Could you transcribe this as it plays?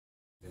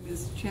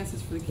is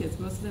chances for the kids.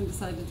 Most of them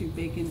decide to do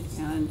bacon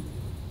and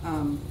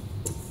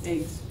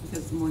eggs because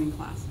it's the morning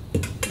class.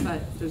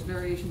 But there's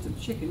variations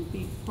of chicken,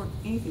 beef, pork,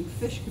 anything.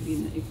 Fish could be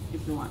in it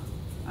if you want.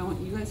 I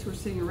want you guys who are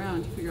sitting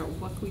around to figure out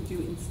what can we do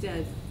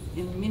instead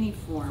in mini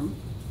form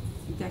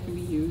that can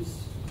be used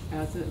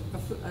as a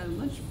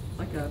lunch,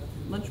 like a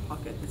lunch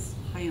pocket. It's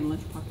high-end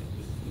lunch pocket.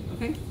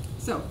 Okay,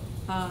 so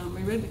are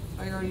you ready?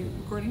 Are you already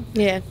recording?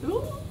 Yeah.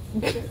 Ooh,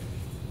 okay.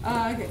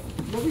 Okay.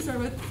 What we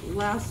started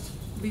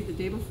with the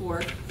day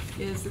before,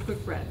 is the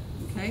quick bread.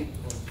 Okay.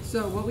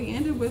 So what we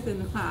ended with in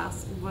the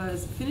class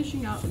was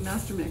finishing out the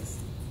master mix.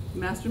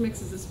 Master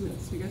mix is this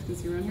mix you guys can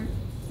see around here.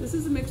 This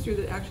is a mixture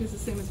that actually is the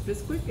same as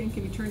Bisquick and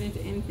can be turned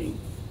into anything.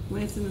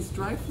 When it's in this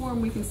dry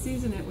form, we can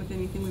season it with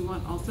anything we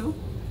want also.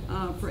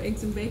 For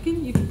eggs and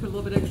bacon, you can put a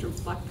little bit extra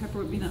black pepper,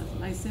 would be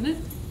nice in it,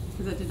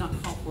 because I did not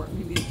call for it.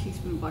 Maybe a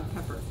teaspoon of black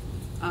pepper.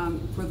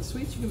 For the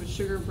sweets, you can put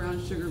sugar,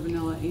 brown sugar,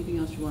 vanilla, anything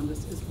else you want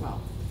this as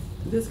well.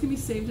 This can be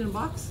saved in a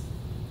box,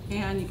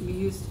 and you can be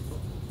used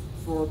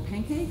for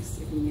pancakes,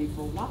 it can be made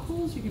for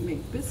waffles, you can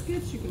make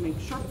biscuits, you can make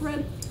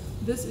shortbread.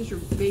 This is your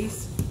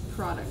base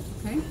product,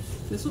 okay?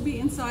 This will be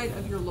inside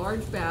of your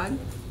large bag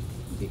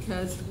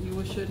because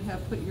you should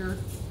have put your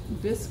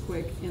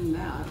Bisquick in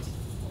that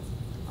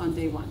on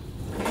day one,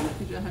 okay?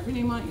 If you don't have your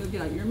name on it, you'll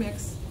get out your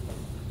mix,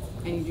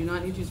 and you do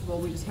not need to use a bowl,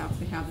 we just have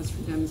to have this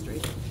for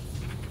demonstration.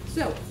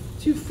 So,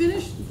 to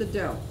finish the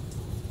dough,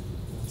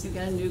 you've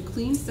got a new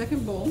clean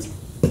second bowl.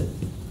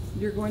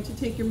 You're going to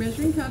take your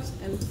measuring cups,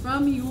 and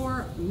from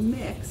your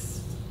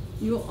mix,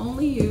 you'll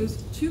only use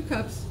 2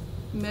 cups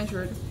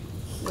measured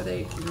with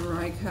a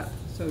dry cup.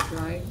 So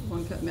dry,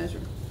 1 cup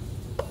measure.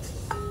 Okay.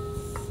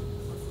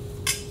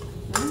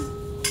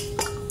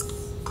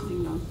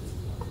 Ding dong.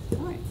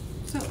 All right,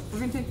 so we're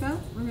gonna take that,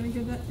 we're gonna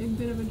give that a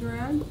bit of a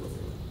drag.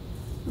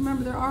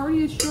 Remember, there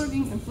already is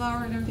sugaring and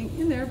flour and everything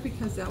in there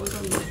because that was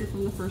our mixture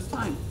from the first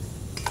time.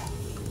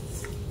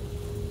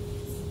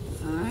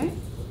 All right.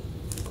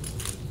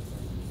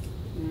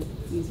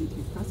 Easy to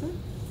press it,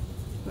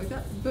 like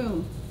that,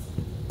 boom.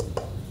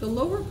 The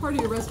lower part of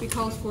your recipe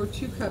calls for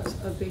 2 cups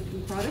of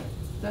baking product.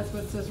 That's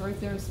what it says right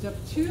there in step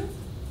 2.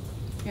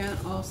 And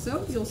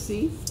also, you'll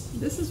see,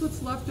 this is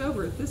what's left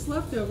over. This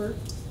leftover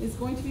is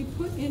going to be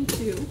put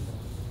into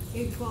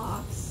a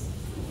box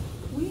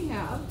we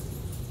have,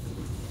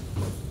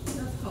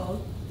 that's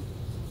called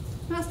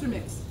Master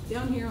Mix,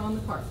 down here on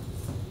the cart.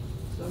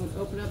 So I'm going to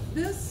open up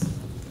this,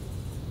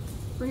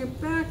 bring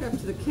it back up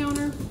to the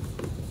counter.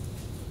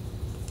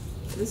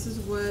 This is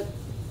what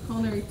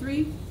Culinary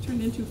 3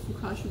 turned into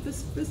focaccia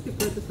biscuit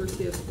bread the first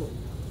day of school.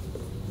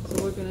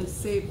 So we're going to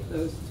save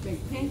those to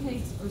make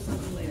pancakes or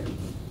something later.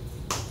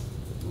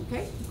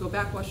 Okay, go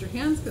back, wash your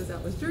hands because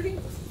that was dirty.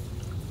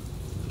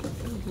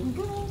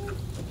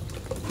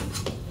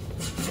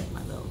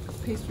 My little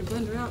pastry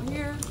blender out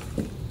here.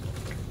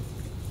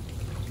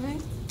 Okay,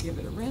 give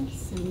it a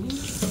rinse and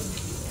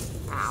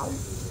neat. Ow,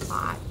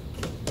 hot.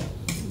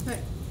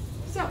 Okay,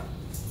 so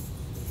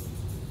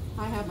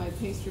I have my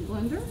pastry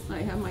blender, I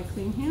have my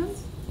clean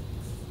hands.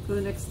 Go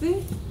to the next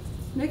thing.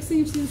 Next thing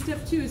you see in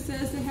step 2, it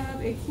says to have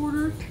a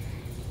 1/4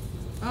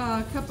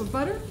 cup of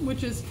butter,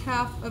 which is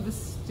half of a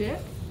stick.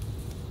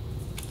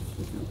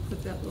 Just gonna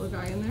put that little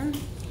guy in there,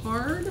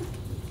 hard,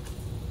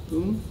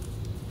 boom,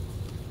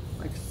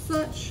 like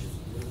such.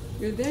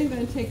 You're then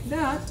gonna take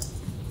that,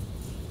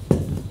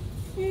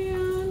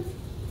 and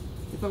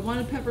if I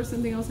wanted pepper,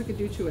 something else I could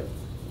do to it.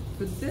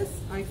 For this,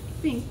 I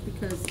think,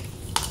 because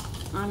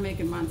I'm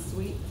making mine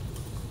sweet,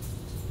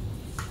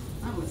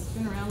 I'm going to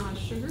spin around my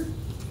sugar.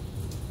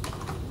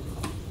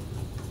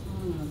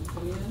 I'm going to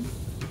put it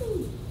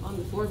in on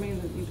the floor. Maybe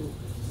that needs to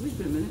sleep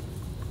in a minute.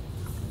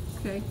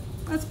 Okay,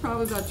 that's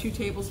probably about 2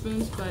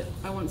 tablespoons, but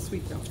I want it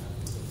sweet though.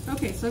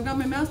 Okay, so I've got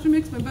my master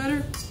mix, my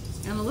butter,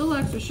 and a little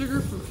extra sugar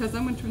because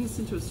I'm going to turn this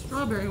into a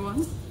strawberry one.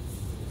 You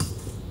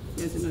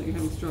guys didn't know you're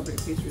having strawberry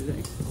pastry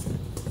today.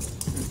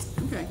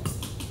 Okay.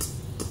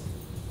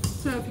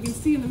 So if you can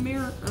see in the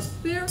mirror up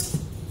there, I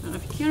don't know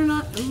if you can or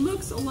not, it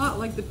looks a lot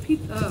like the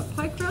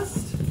pie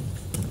crust.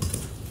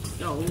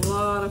 Got a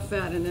lot of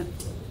fat in it.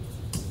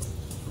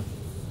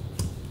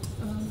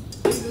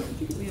 Could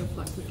you get me a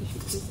flat cookie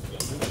sheet, please?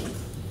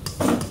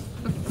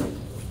 Okay.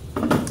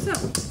 So,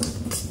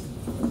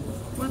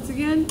 once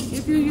again,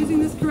 if you're using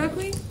this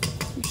correctly,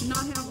 you should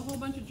not have a whole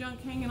bunch of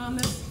junk hanging on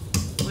this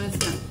when it's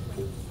done.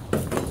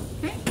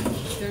 Okay,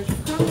 there's your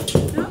crust.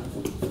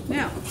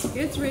 Now,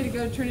 it's ready to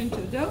go to turn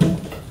into the dough.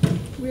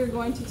 We are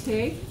going to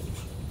take,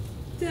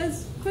 it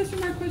says question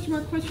mark,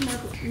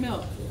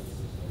 milk.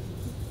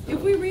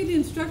 If we read the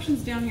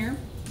instructions down here,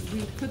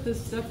 we put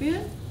this stuff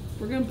in.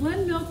 We're going to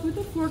blend milk with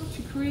a fork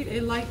to create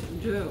a light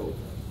dough.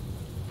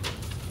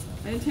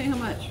 I didn't tell you how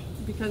much,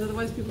 because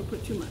otherwise people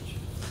put too much.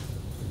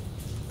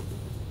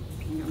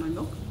 I got my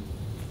milk.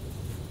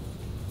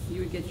 You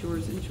would get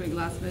yours into a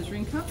glass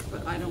measuring cup,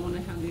 but I don't want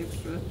to have the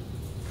extra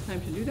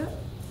time to do that.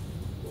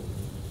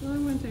 So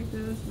I'm going to take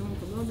this, I'm going to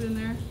put a little bit in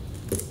there.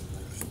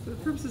 For the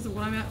purposes of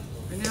what I'm at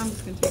right now, I'm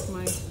just going to take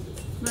my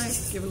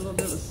knife, give it a little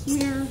bit of a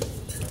smear,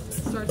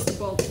 starts to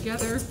ball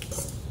together.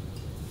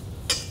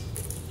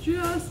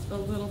 just a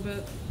little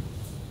bit.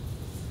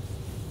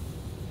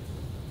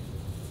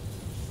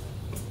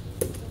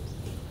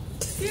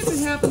 If it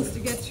happens to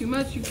get too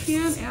much, you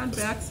can add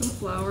back some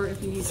flour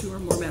if you need to, or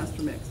more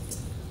master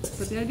mix.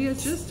 But the idea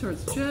is just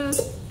towards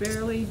just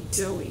barely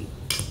doughy.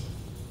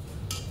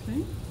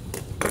 Okay.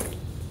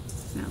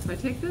 Now, if I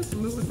take this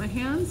and move with my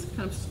hands,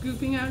 kind of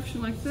scooping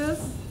action like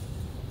this,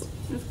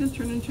 it's going to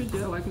turn into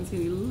dough. I can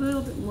see a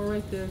little bit more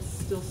right there,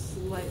 still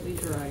slightly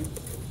dry.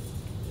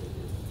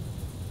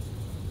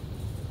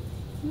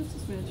 Just a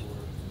smidge.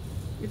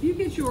 If you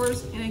get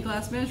yours in a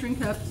glass measuring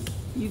cup,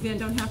 you then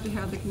don't have to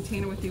have the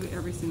container with you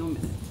every single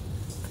minute.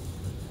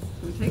 So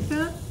I'm going to take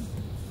that.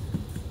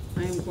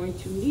 I am going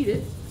to knead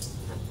it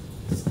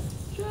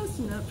just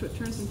enough so it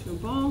turns into a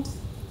ball.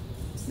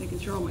 Making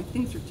sure all my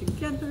things are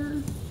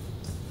together.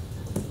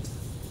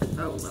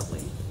 Oh,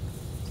 lovely.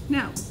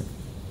 Now,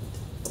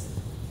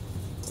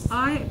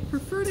 I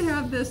prefer to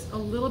have this a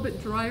little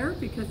bit drier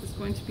because it's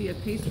going to be a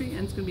pastry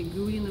and it's going to be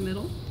gooey in the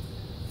middle.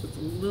 So it's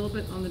a little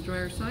bit on the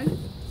drier side.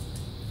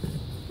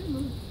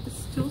 It's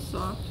still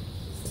soft.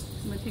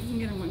 I'm going to take it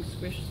again and I'm going to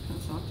squish it kind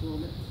of soft a little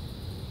bit.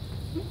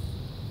 Okay.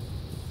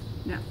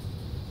 Now,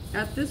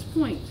 at this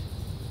point,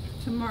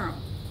 tomorrow,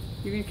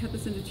 you're going to cut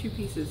this into 2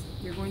 pieces.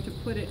 You're going to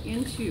put it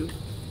into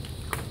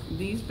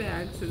these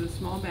bags, so the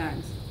small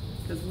bags,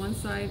 because one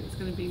side is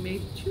going to be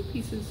made 2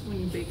 pieces when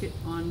you bake it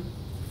on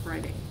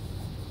Friday.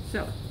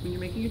 So, when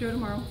you're making your dough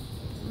tomorrow,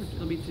 or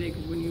it'll be today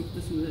because when you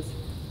listen to this,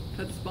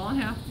 cut this ball in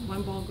half.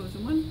 One ball goes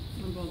in one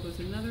ball goes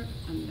in another,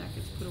 and that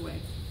gets put away.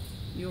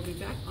 You'll be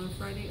back on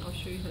Friday. I'll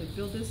show you how to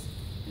build this.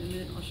 In a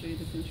minute, I'll show you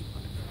the finished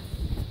product.